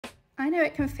I know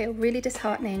it can feel really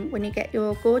disheartening when you get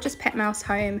your gorgeous pet mouse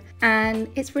home and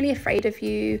it's really afraid of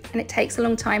you and it takes a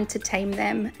long time to tame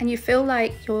them, and you feel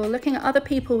like you're looking at other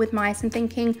people with mice and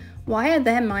thinking, why are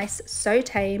their mice so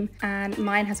tame and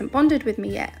mine hasn't bonded with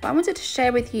me yet? But I wanted to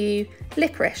share with you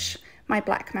Licorice, my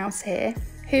black mouse here,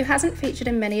 who hasn't featured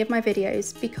in many of my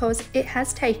videos because it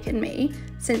has taken me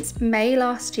since May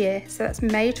last year, so that's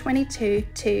May 22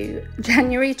 to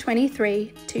January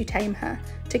 23, to tame her,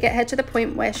 to get her to the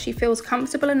point where she feels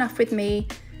comfortable enough with me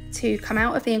to come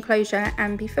out of the enclosure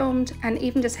and be filmed and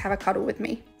even just have a cuddle with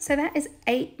me. So that is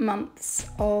 8 months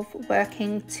of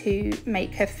working to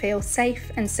make her feel safe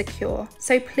and secure.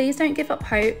 So please don't give up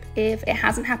hope if it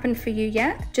hasn't happened for you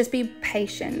yet. Just be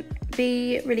patient,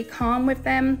 be really calm with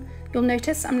them. You'll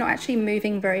notice I'm not actually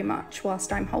moving very much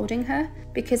whilst I'm holding her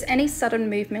because any sudden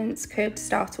movements could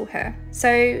startle her.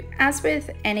 So as with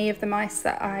any of the mice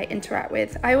that I interact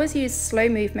with, I always use slow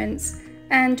movements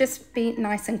and just be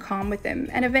nice and calm with them,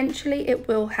 and eventually it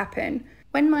will happen.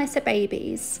 When mice are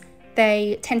babies,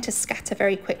 they tend to scatter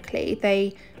very quickly.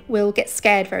 They will get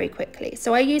scared very quickly.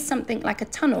 So I use something like a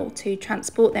tunnel to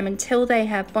transport them until they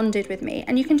have bonded with me.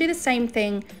 And you can do the same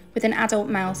thing with an adult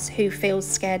mouse who feels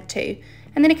scared too.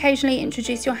 And then occasionally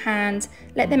introduce your hand,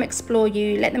 let them explore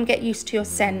you, let them get used to your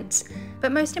scent.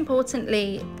 But most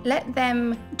importantly, let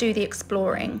them do the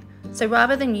exploring. So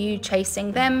rather than you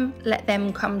chasing them, let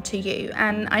them come to you.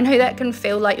 And I know that can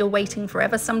feel like you're waiting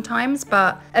forever sometimes,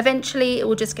 but eventually it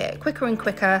will just get quicker and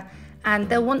quicker, and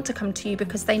they'll want to come to you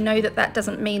because they know that that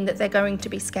doesn't mean that they're going to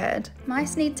be scared.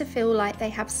 Mice need to feel like they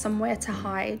have somewhere to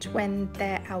hide when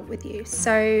they're out with you.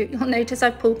 So you'll notice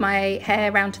I've pulled my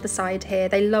hair around to the side here.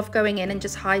 They love going in and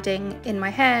just hiding in my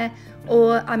hair,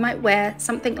 or I might wear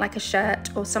something like a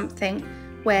shirt or something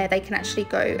where they can actually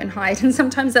go and hide, and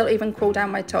sometimes they'll even crawl down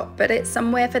my top, but it's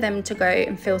somewhere for them to go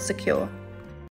and feel secure.